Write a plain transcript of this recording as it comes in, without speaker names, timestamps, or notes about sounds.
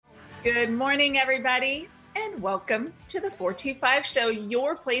Good morning, everybody, and welcome to the 425 Show,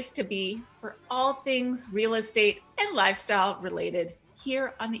 your place to be for all things real estate and lifestyle related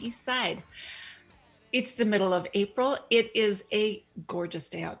here on the East Side. It's the middle of April. It is a gorgeous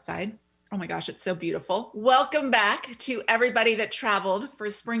day outside. Oh my gosh, it's so beautiful. Welcome back to everybody that traveled for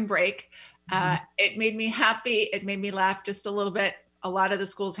spring break. It made me happy. It made me laugh just a little bit. A lot of the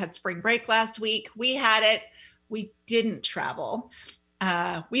schools had spring break last week. We had it. We didn't travel.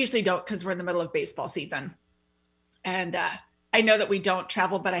 We usually don't because we're in the middle of baseball season. And I know that we don't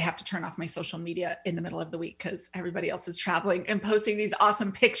travel, but I have to turn off my social media in the middle of the week because everybody else is traveling and posting these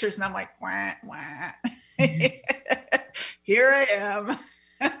awesome pictures. And I'm like, wah, wah. Here I am.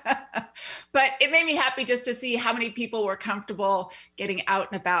 But it made me happy just to see how many people were comfortable getting out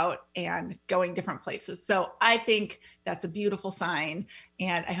and about and going different places. So I think that's a beautiful sign.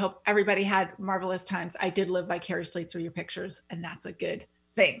 And I hope everybody had marvelous times. I did live vicariously through your pictures, and that's a good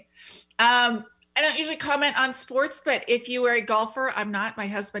thing. I don't usually comment on sports, but if you were a golfer, I'm not, my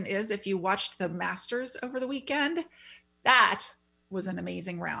husband is. If you watched the Masters over the weekend, that was an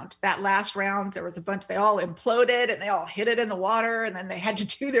amazing round. That last round, there was a bunch, they all imploded and they all hit it in the water and then they had to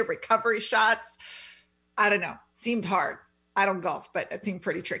do their recovery shots. I don't know, seemed hard. I don't golf, but it seemed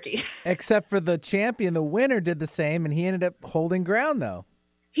pretty tricky. Except for the champion, the winner did the same and he ended up holding ground though.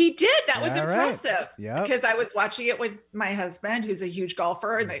 He did. That was impressive. Right. Yep. Because I was watching it with my husband, who's a huge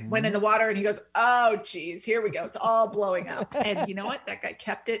golfer, and they went in the water and he goes, oh, geez, here we go. It's all blowing up. And you know what? That guy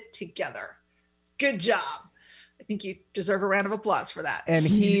kept it together. Good job. I think you deserve a round of applause for that. And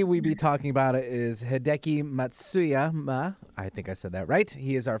we be talking about it is Hideki Matsuyama. I think I said that right.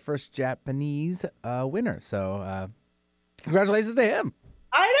 He is our first Japanese winner. So congratulations to him.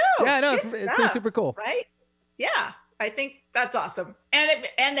 I know. Yeah, I know. It's pretty super cool. Right? Yeah. I think that's awesome.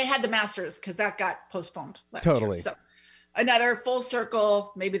 And they had the Masters because that got postponed last year. So another full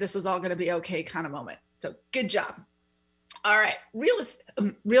circle, maybe this is all going to be okay kind of moment. So good job. All right. Real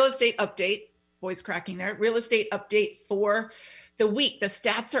estate update. Voice cracking there. Real estate update for the week. The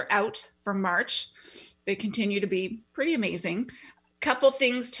stats are out for March. They continue to be pretty amazing. Couple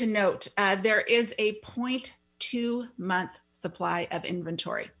things to note. There is a 0.2 month supply of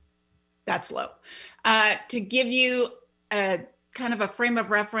inventory. That's low. To give you a kind of a frame of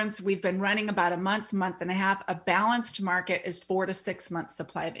reference, we've been running about a month and a half. A balanced market is 4 to 6 months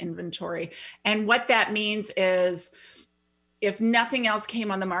supply of inventory. And what that means is if nothing else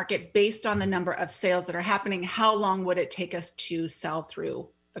came on the market based on the number of sales that are happening, how long would it take us to sell through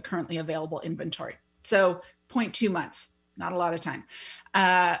the currently available inventory? So 0.2 months, not a lot of time.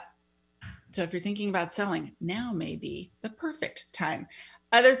 So if you're thinking about selling, now may be the perfect time.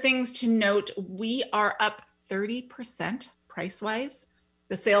 Other things to note, we are up 30% price-wise.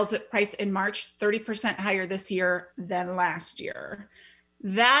 The sales price in March, 30% higher this year than last year.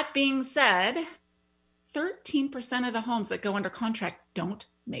 That being said, 13% of the homes that go under contract don't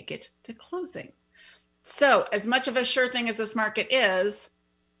make it to closing. So as much of a sure thing as this market is,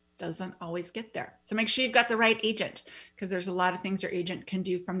 doesn't always get there. So make sure you've got the right agent because there's a lot of things your agent can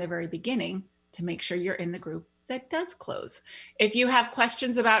do from the very beginning to make sure you're in the group that does close. If you have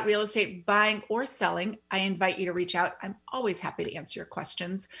questions about real estate buying or selling, I invite you to reach out. I'm always happy to answer your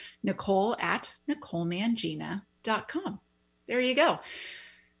questions. Nicole@NicoleMangina.com. There you go.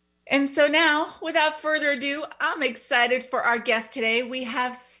 And so now, without further ado, I'm excited for our guest today. We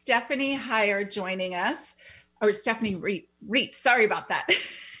have Stephanie Heyer joining us, or Stephanie Reitz. Sorry about that.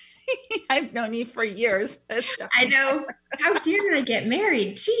 I've known you for years. I know. How dare I get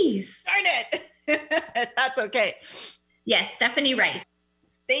married? Jeez. Darn it. That's okay. Yes, Stephanie Reitz.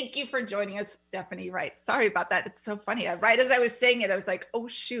 Thank you for joining us, Stephanie Reitz. Sorry about that. It's so funny. Right as I was saying it, I was like, oh,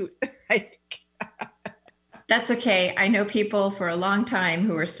 shoot. That's okay. I know people for a long time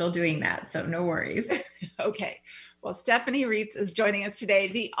who are still doing that, so no worries. Okay. Well, Stephanie Reitz is joining us today,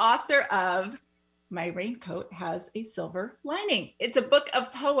 the author of My Raincoat Has a Silver Lining. It's a book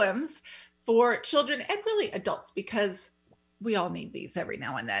of poems for children and really adults because we all need these every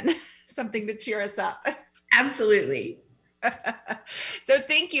now and then. Something to cheer us up. Absolutely. So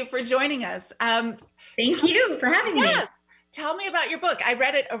thank you for joining us. Thank you for having me. Tell me about your book. I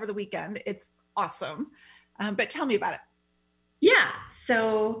read it over the weekend. It's awesome. But tell me about it. Yeah.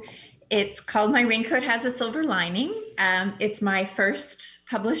 So it's called My Raincoat Has a Silver Lining. It's my first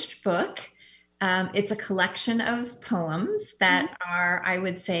published book. It's a collection of poems that are, I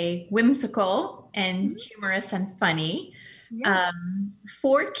would say, whimsical and humorous and funny. Yes.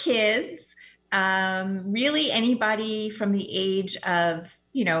 For kids, really anybody from the age of,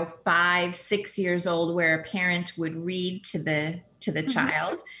 5, 6 years old, where a parent would read to the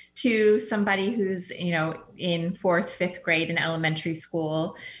child, to somebody who's, in 4th, 5th grade in elementary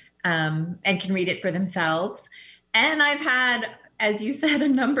school. and can read it for themselves. And I've had, as you said, a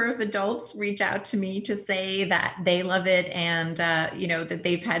number of adults reach out to me to say that they love it and, that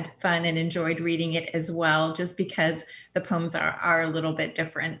they've had fun and enjoyed reading it as well, just because the poems are a little bit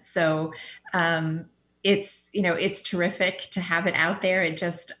different. So it's terrific to have it out there. It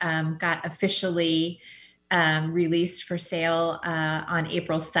just got officially released for sale on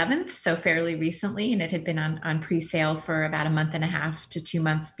April 7th, so fairly recently, and it had been on pre-sale for about a month and a half to 2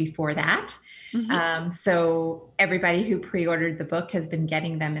 months before that. Mm-hmm. So everybody who pre-ordered the book has been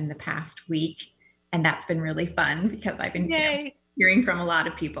getting them in the past week, and that's been really fun because I've been hearing from a lot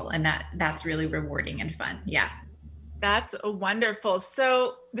of people, and that's really rewarding and fun. Yeah. That's wonderful.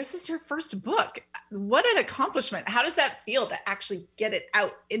 So this is your first book. What an accomplishment. How does that feel to actually get it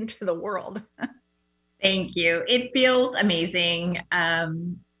out into the world? Thank you. It feels amazing. I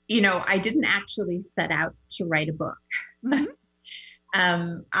didn't actually set out to write a book.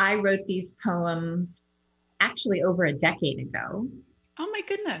 Mm-hmm. I wrote these poems actually over a decade ago. Oh my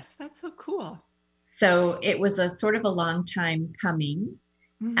goodness. That's so cool. So it was a sort of a long time coming.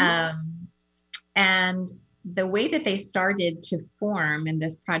 Mm-hmm. And the way that they started to form and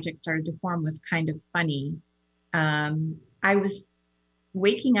this project started to form was kind of funny. I was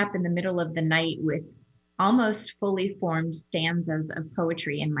waking up in the middle of the night with almost fully formed stanzas of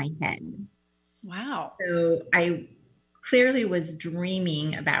poetry in my head. Wow. So I clearly was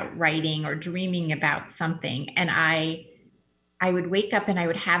dreaming about writing or dreaming about something. And I would wake up and I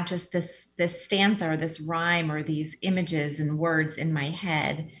would have just this stanza or this rhyme or these images and words in my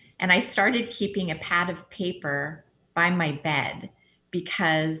head. And I started keeping a pad of paper by my bed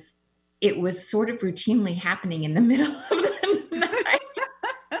because it was sort of routinely happening in the middle of the night.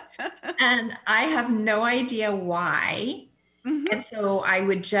 And I have no idea why. Mm-hmm. And so I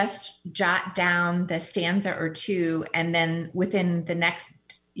would just jot down the stanza or two, and then within the next,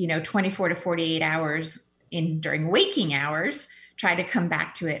 24 to 48 hours during waking hours, try to come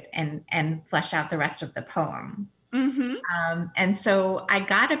back to it and flesh out the rest of the poem. Mm-hmm. And so I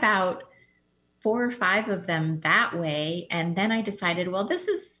got about 4 or 5 of them that way. And then I decided, well, this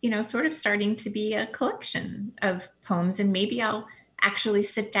is, sort of starting to be a collection of poems, and maybe I'll actually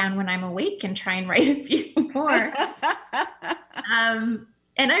sit down when I'm awake and try and write a few more.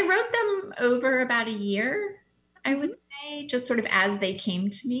 And I wrote them over about a year, I would say, just sort of as they came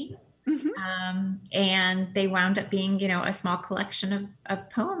to me. Mm-hmm. And they wound up being, a small collection of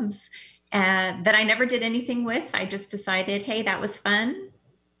poems that I never did anything with. I just decided, hey, that was fun.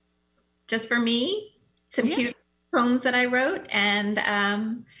 Just for me, some cute poems that I wrote. And,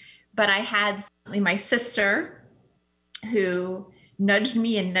 but I had my sister who nudged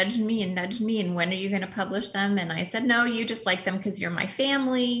me and nudged me and nudged me. And when are you going to publish them? And I said, no, you just like them because you're my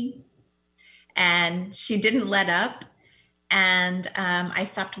family. And she didn't let up. And I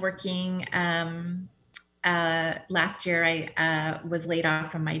stopped working. Last year, I was laid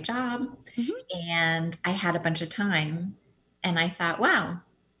off from my job, mm-hmm. and I had a bunch of time. And I thought, wow,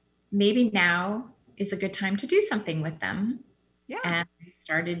 maybe now is a good time to do something with them. Yeah. And I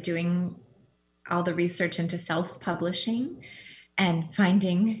started doing all the research into self-publishing and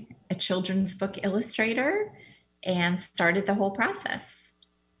finding a children's book illustrator and started the whole process.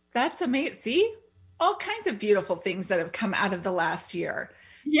 That's amazing. See, all kinds of beautiful things that have come out of the last year.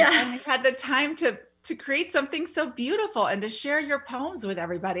 Yeah. And you've had the time to create something so beautiful and to share your poems with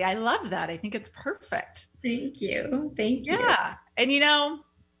everybody. I love that. I think it's perfect. Thank you. Thank you. Yeah. And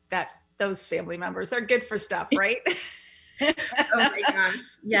that those family members, they're good for stuff, right? Oh my gosh.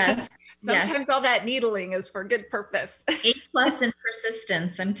 Yes. Sometimes all that needling is for good purpose. A+ in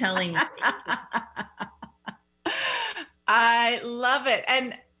persistence, I'm telling you. I love it.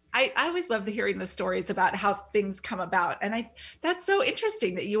 And I always love hearing the stories about how things come about. And that's so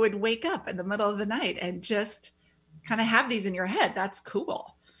interesting that you would wake up in the middle of the night and just kind of have these in your head. That's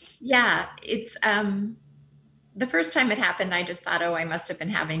cool. Yeah. It's the first time it happened, I just thought, oh, I must have been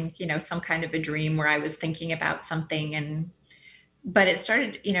having, some kind of a dream where I was thinking about something. But it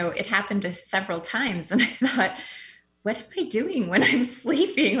started, it happened several times. And I thought, what am I doing when I'm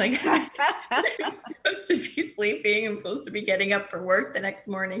sleeping? Like, I'm supposed to be sleeping. I'm supposed to be getting up for work the next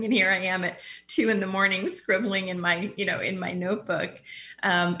morning. And here I am at 2 a.m. scribbling in my, in my notebook.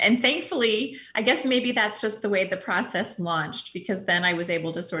 And thankfully, I guess maybe that's just the way the process launched, because then I was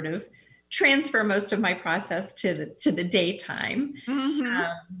able to sort of transfer most of my process to the daytime. Mm-hmm.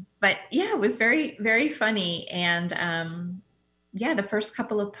 But yeah, it was very, very funny. And the first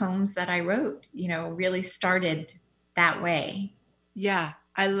couple of poems that I wrote, really started that way. Yeah,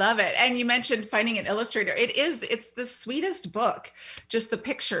 I love it. And you mentioned finding an illustrator. It's the sweetest book. Just the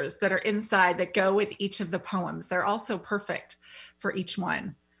pictures that are inside that go with each of the poems. They're all so perfect for each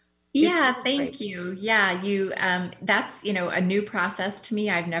one. Yeah, thank you. Yeah, that's, a new process to me.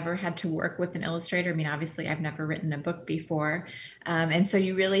 I've never had to work with an illustrator. I mean, obviously, I've never written a book before. And so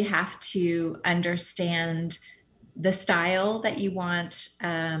you really have to understand the style that you want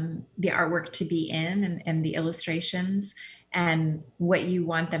the artwork to be in, and the illustrations, and what you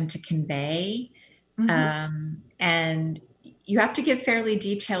want them to convey. And you have to give fairly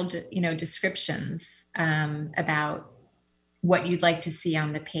detailed, descriptions about what you'd like to see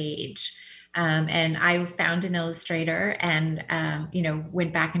on the page. And I found an illustrator and,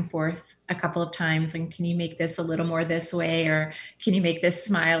 went back and forth a couple of times. And can you make this a little more this way? Or can you make this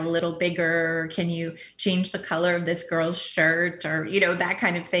smile a little bigger? Or can you change the color of this girl's shirt? Or, that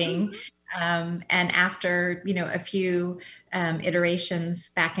kind of thing. And after, a few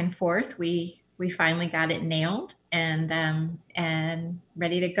iterations back and forth, we finally got it nailed and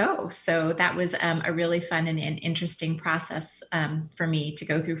ready to go. So that was a really fun and interesting process for me to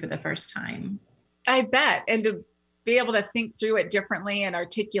go through for the first time. I bet. And to be able to think through it differently and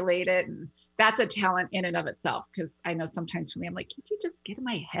articulate it. And that's a talent in and of itself. Because I know sometimes for me, I'm like, can't you just get in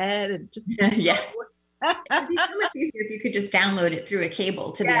my head and just. Yeah. It'd be so much easier if you could just download it through a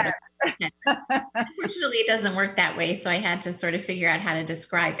cable to the other person. Unfortunately, it doesn't work that way. So I had to sort of figure out how to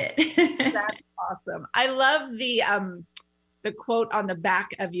describe it. That's awesome. I love the quote on the back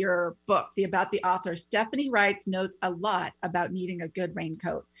of your book, about the author. Stephanie Reitz knows a lot about needing a good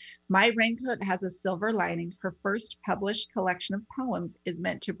raincoat. My raincoat has a silver lining. Her first published collection of poems is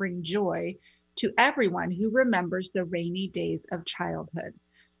meant to bring joy to everyone who remembers the rainy days of childhood.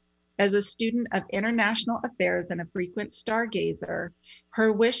 As a student of international affairs and a frequent stargazer,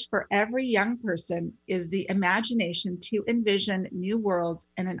 her wish for every young person is the imagination to envision new worlds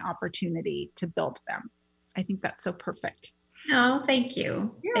and an opportunity to build them. I think that's so perfect. Oh, thank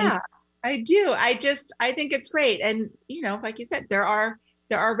you. Yeah, I do. I think it's great. And, like you said, there are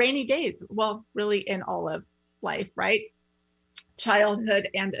rainy days. Well, really in all of life, right? Childhood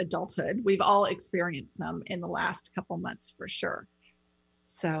and adulthood. We've all experienced them in the last couple months for sure.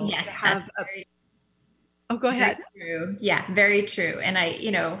 So yes, go ahead. True. Yeah, very true. And I,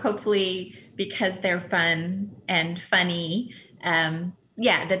 hopefully because they're fun and funny,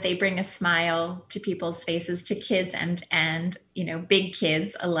 that they bring a smile to people's faces, to kids and big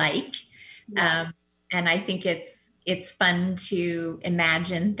kids alike. Yeah. And I think it's fun to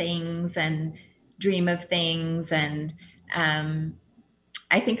imagine things and dream of things. And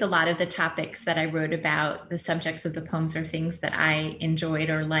I think a lot of the topics that I wrote about, the subjects of the poems, are things that I enjoyed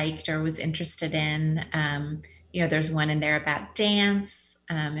or liked or was interested in. There's one in there about dance.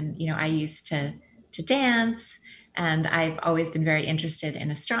 And I used to dance. And I've always been very interested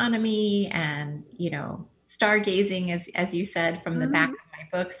in astronomy and, stargazing, as you said, from the back of my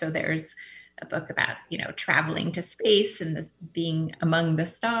book. So there's a book about, traveling to space and this being among the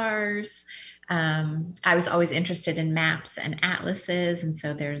stars. I was always interested in maps and atlases. And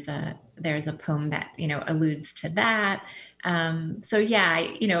so there's a poem that, alludes to that.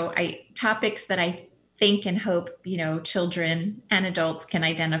 Topics that I think and hope, children and adults can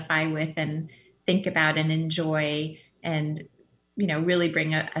identify with and think about and enjoy, and, really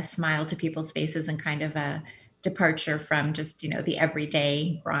bring a smile to people's faces, and kind of a departure from just, the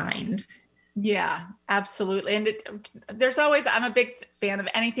everyday grind. Yeah, absolutely. And I'm a big fan of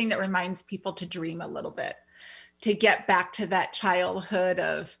anything that reminds people to dream a little bit, to get back to that childhood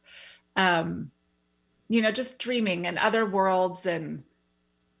of, just dreaming and other worlds. And,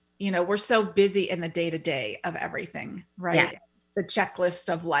 we're so busy in the day-to-day of everything, right? Yeah. The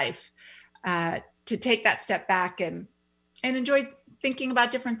checklist of life, to take that step back and enjoy thinking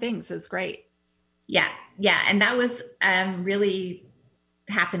about different things is great. Yeah. Yeah. And that was really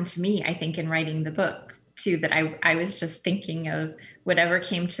happened to me, I think, in writing the book too, that I was just thinking of whatever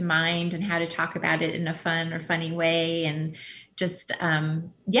came to mind and how to talk about it in a fun or funny way. And just,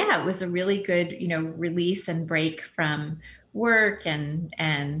 it was a really good, release and break from work and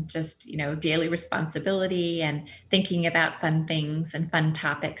just, daily responsibility, and thinking about fun things and fun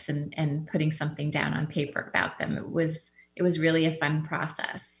topics and putting something down on paper about them. It was really a fun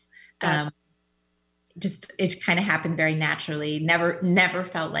process. It kind of happened very naturally. Never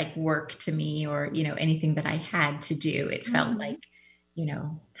felt like work to me, or, anything that I had to do. It felt like,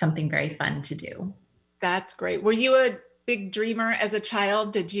 something very fun to do. That's great. Were you a big dreamer as a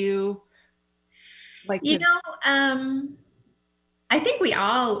child? Did you like to... I think we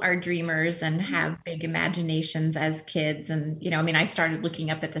all are dreamers and have big imaginations as kids. And, I started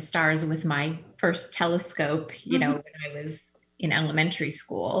looking up at the stars with my first telescope, when I was in elementary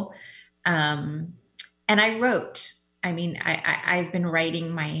school. And I wrote. I've been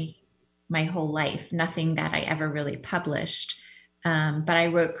writing my whole life, nothing that I ever really published. but I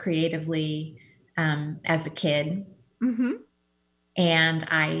wrote creatively as a kid. Mm-hmm. And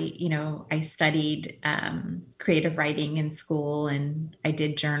I studied creative writing in school, and I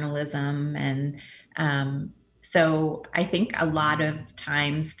did journalism. And so I think a lot of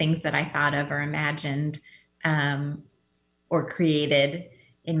times things that I thought of or imagined or created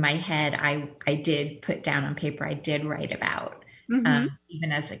in my head, I did put down on paper, I did write about,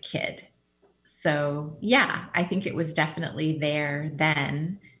 even as a kid. So yeah, I think it was definitely there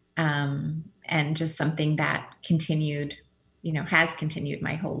then, and just something that continued, has continued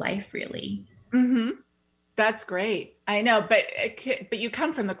my whole life, really. Mm-hmm. That's great. I know, but you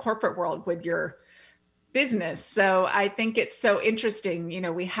come from the corporate world with your business, so I think it's so interesting.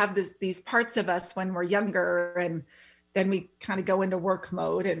 We have these parts of us when we're younger, and then we kind of go into work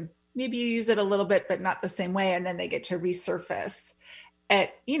mode, and maybe you use it a little bit, but not the same way, and then they get to resurface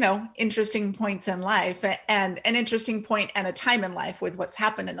at interesting points in life, and an interesting point and a time in life with what's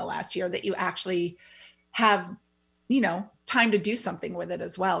happened in the last year that you actually have time to do something with it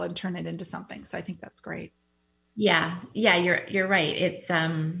as well and turn it into something. So I think that's great. Yeah, you're right. It's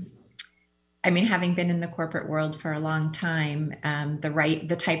having been in the corporate world for a long time,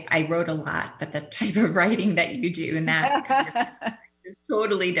 the type, I wrote a lot, but the type of writing that you do in that is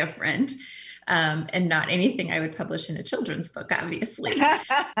totally different. And not anything I would publish in a children's book, obviously.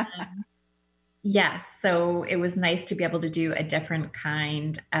 Yes. So it was nice to be able to do a different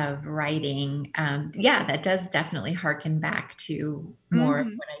kind of writing. That does definitely harken back to more of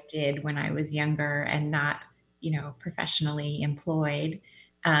what I did when I was younger and not, professionally employed.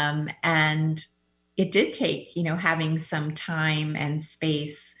 And it did take, having some time and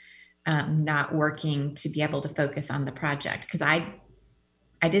space, not working, to be able to focus on the project. Because I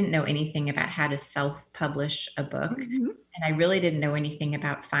didn't know anything about how to self-publish a book. And I really didn't know anything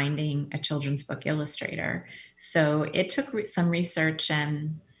about finding a children's book illustrator. So it took some research,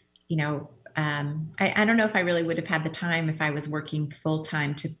 and, I don't know if I really would have had the time if I was working full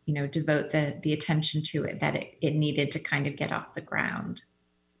time to, devote the attention to it that it needed to kind of get off the ground.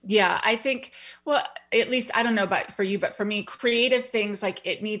 Yeah, I think, well, at least I don't know about for you, but for me, creative things, like,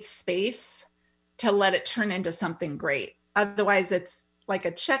 it needs space to let it turn into something great. Otherwise, it's like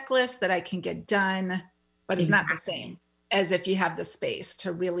a checklist that I can get done, but it's not the same as if you have the space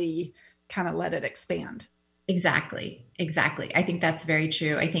to really kind of let it expand. Exactly. I think that's very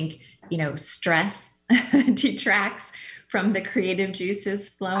true. I think, stress detracts from the creative juices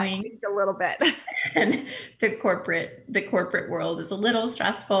flowing. I think a little bit. And the corporate world is a little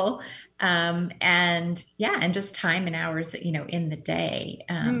stressful. And just time and hours, in the day,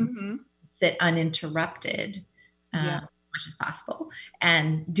 sit uninterrupted. As much as possible,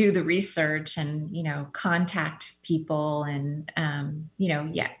 and do the research, and contact people, and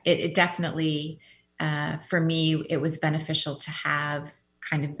it definitely, for me, it was beneficial to have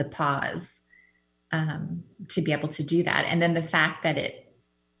kind of the pause, to be able to do that. And then the fact that it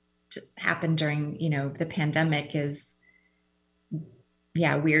happened during the pandemic is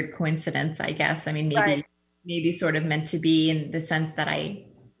weird coincidence, I guess. I mean, maybe sort of meant to be, in the sense that I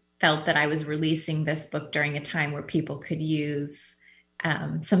felt that I was releasing this book during a time where people could use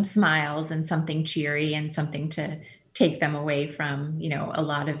some smiles and something cheery and something to take them away from, a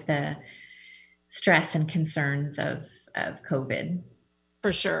lot of the stress and concerns of COVID.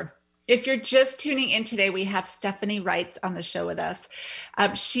 For sure. If you're just tuning in today, we have Stephanie Reitz on the show with us.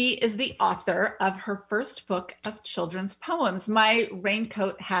 She is the author of her first book of children's poems, My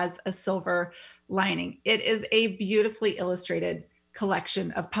Raincoat Has a Silver Lining. It is a beautifully illustrated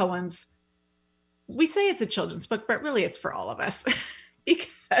collection of poems. We say it's a children's book, but really it's for all of us,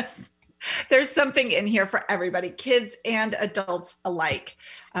 because there's something in here for everybody, kids and adults alike.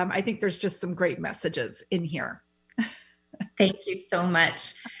 I think there's just some great messages in here. Thank you so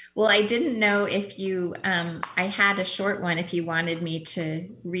much. Well, I didn't know if you, I had a short one, if you wanted me to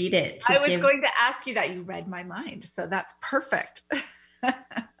read it. I was going to ask you that. You read my mind, so that's perfect.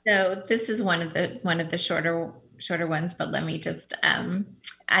 So this is one of the shorter ones, but let me just,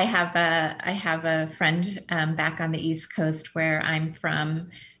 I have a friend back on the East Coast where I'm from,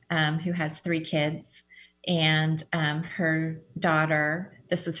 who has 3 kids, and her daughter,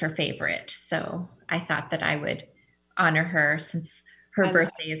 this is her favorite. So I thought that I would honor her, since her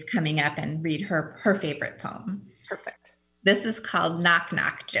birthday is coming up, and read her favorite poem. Perfect. This is called Knock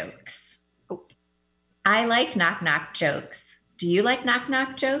Knock Jokes. Oh. I like knock knock jokes. Do you like knock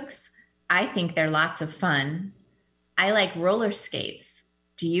knock jokes? I think they're lots of fun. I like roller skates.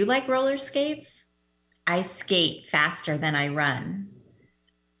 Do you like roller skates? I skate faster than I run.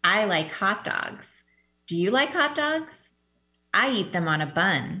 I like hot dogs. Do you like hot dogs? I eat them on a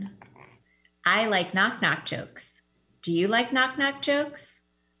bun. I like knock knock jokes. Do you like knock knock jokes?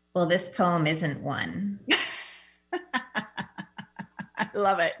 Well, this poem isn't one. I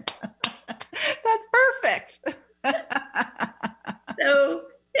love it. That's perfect. So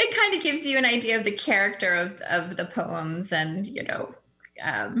it kind of gives you an idea of the character of the poems, and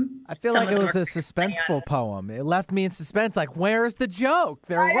I feel like it was a suspenseful poem. It left me in suspense. Like, where's the joke?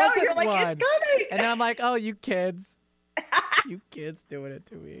 There wasn't you're like, one. It's coming. And then I'm like, oh, you kids. You kids doing it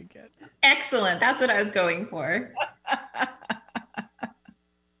to me again. Excellent. That's what I was going for.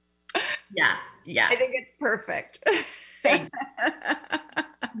 Yeah. I think it's perfect. Thank you.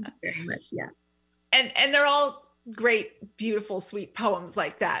 Very much. Yeah. And they're all great, beautiful, sweet poems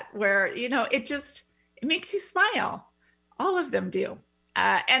like that, where, it makes you smile. All of them do.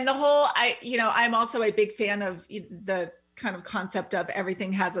 And the whole, I'm also a big fan of the kind of concept of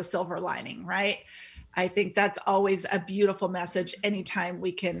everything has a silver lining, right? I think that's always a beautiful message anytime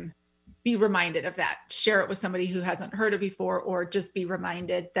we can be reminded of that. Share it with somebody who hasn't heard it before, or just be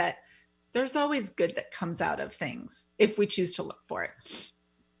reminded that there's always good that comes out of things if we choose to look for it.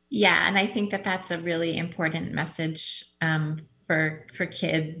 Yeah, and I think that that's a really important message for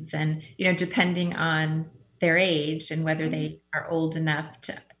kids, and depending on their age and whether they are old enough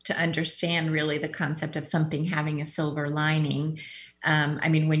to understand really the concept of something having a silver lining. I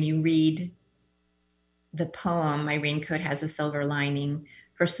mean, when you read the poem, My Raincoat Has a Silver Lining,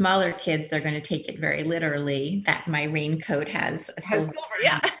 for smaller kids, they're going to take it very literally, that my raincoat has a silver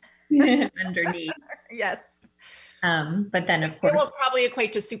underneath. Yes. But then, of course, it will probably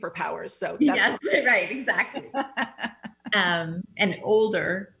equate to superpowers. So yes, right, exactly. And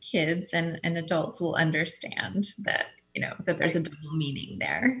older kids and adults will understand that, that there's a double meaning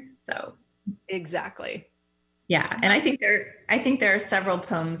there. So exactly. Yeah. And I think there are several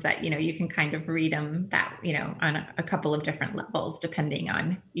poems that, you can kind of read them that, on a couple of different levels, depending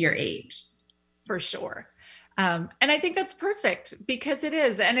on your age. For sure. And I think that's perfect, because it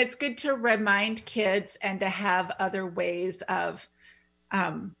is. And it's good to remind kids and to have other ways of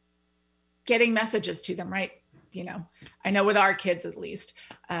getting messages to them, right? I know with our kids, at least,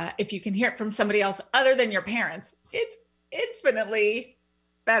 if you can hear it from somebody else other than your parents, it's infinitely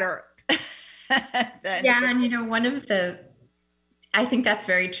better. Yeah. And, I think that's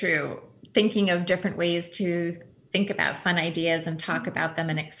very true. Thinking of different ways to think about fun ideas and talk about them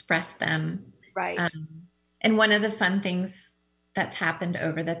and express them. Right. And one of the fun things that's happened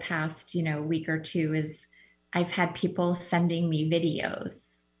over the past, week or two is I've had people sending me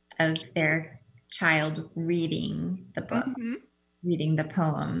videos of their child reading the book, reading the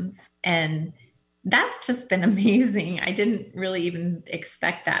poems. And that's just been amazing. I didn't really even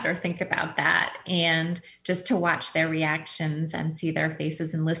expect that or think about that. And just to watch their reactions and see their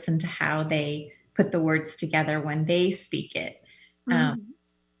faces and listen to how they put the words together when they speak it.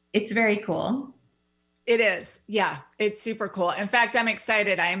 It's very cool. It is. Yeah, it's super cool. In fact, I'm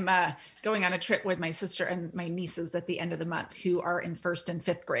excited. I'm going on a trip with my sister and my nieces at the end of the month, who are in 1st and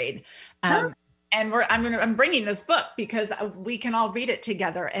 5th grade. And I'm bringing this book because we can all read it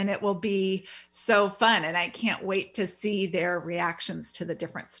together, and it will be so fun. And I can't wait to see their reactions to the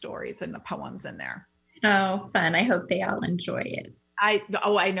different stories and the poems in there. Oh, fun. I hope they all enjoy it.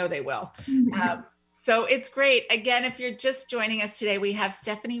 I know they will. So it's great. Again, if you're just joining us today, we have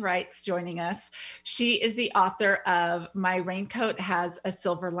Stephanie Reitz joining us. She is the author of My Raincoat Has a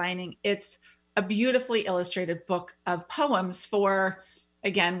Silver Lining. It's a beautifully illustrated book of poems for,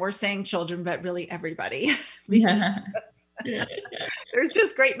 again, we're saying children, but really everybody. There's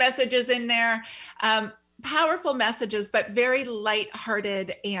just great messages in there, powerful messages, but very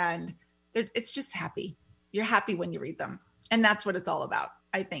lighthearted, and it's just happy. You're happy when you read them. And that's what it's all about,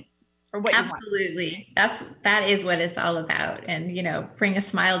 I think. Or what Absolutely. That is what it's all about. And, bring a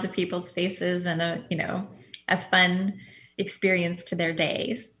smile to people's faces and a fun experience to their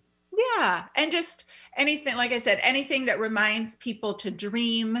days. Yeah. And just anything, like I said, anything that reminds people to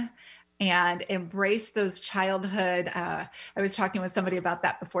dream and embrace those childhood. I was talking with somebody about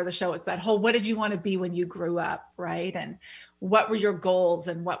that before the show. It's that whole, what did you want to be when you grew up? Right. And what were your goals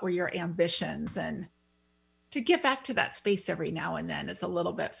and what were your ambitions? And to get back to that space every now and then is a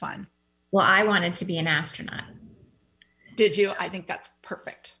little bit fun. Well, I wanted to be an astronaut. Did you? I think that's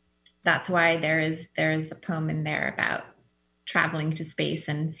perfect. That's why there is the poem in there about traveling to space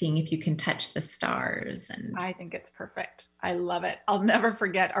and seeing if you can touch the stars. And I think it's perfect. I love it. I'll never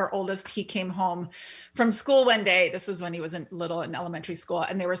forget our oldest. He came home from school one day. This was when he was in elementary school,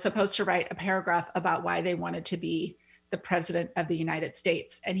 and they were supposed to write a paragraph about why they wanted to be the president of the United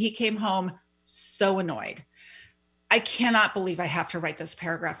States. And he came home so annoyed. I cannot believe I have to write this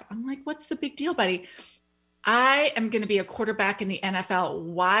paragraph. I'm like, what's the big deal, buddy? I am going to be a quarterback in the NFL.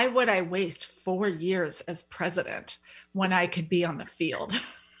 Why would I waste 4 years as president when I could be on the field?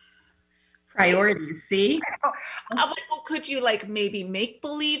 Priorities, see? I'm like, well, could you like maybe make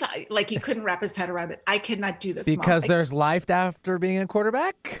believe? Like he couldn't wrap his head around it. I cannot do this. Because there's life after being a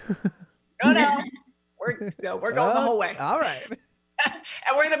quarterback? No. We're going the whole way. All right.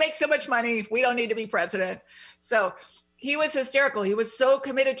 And we're going to make so much money. We don't need to be president. So he was hysterical. He was so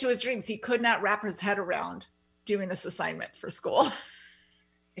committed to his dreams. He could not wrap his head around doing this assignment for school.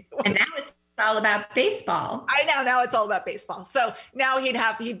 And now it's all about baseball. I know. Now it's all about baseball. So now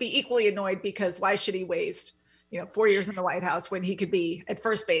he'd be equally annoyed because why should he waste, 4 years in the White House when he could be at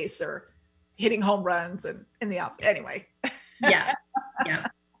first base or hitting home runs and in the anyway. Yeah. And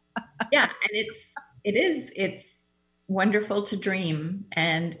it's wonderful to dream,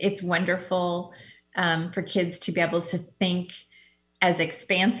 and it's wonderful for kids to be able to think as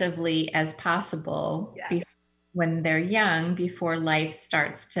expansively as possible. Yes. When they're young, before life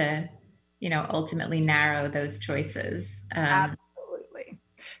starts to, ultimately narrow those choices. Absolutely.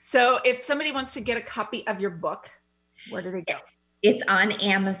 So if somebody wants to get a copy of your book, where do they go? It's on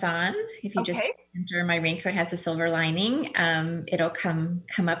Amazon. If you just enter My Raincoat Has a Silver Lining, it'll come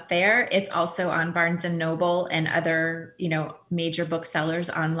up there. It's also on Barnes and Noble and other, major booksellers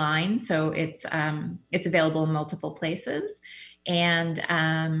online. So it's available in multiple places. And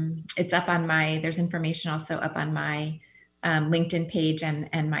it's up on there's information also up on my LinkedIn page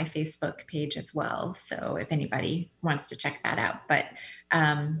and my Facebook page as well. So if anybody wants to check that out, but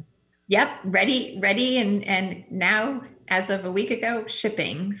ready. And now, as of a week ago,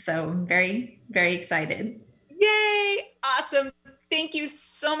 shipping. So I'm very, very excited. Yay. Awesome. Thank you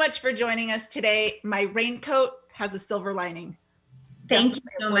so much for joining us today. My Raincoat Has a Silver Lining. Thank you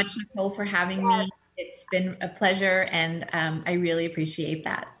so much, Nicole, for having me. It's been a pleasure, and I really appreciate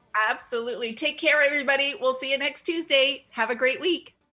that. Absolutely. Take care, everybody. We'll see you next Tuesday. Have a great week.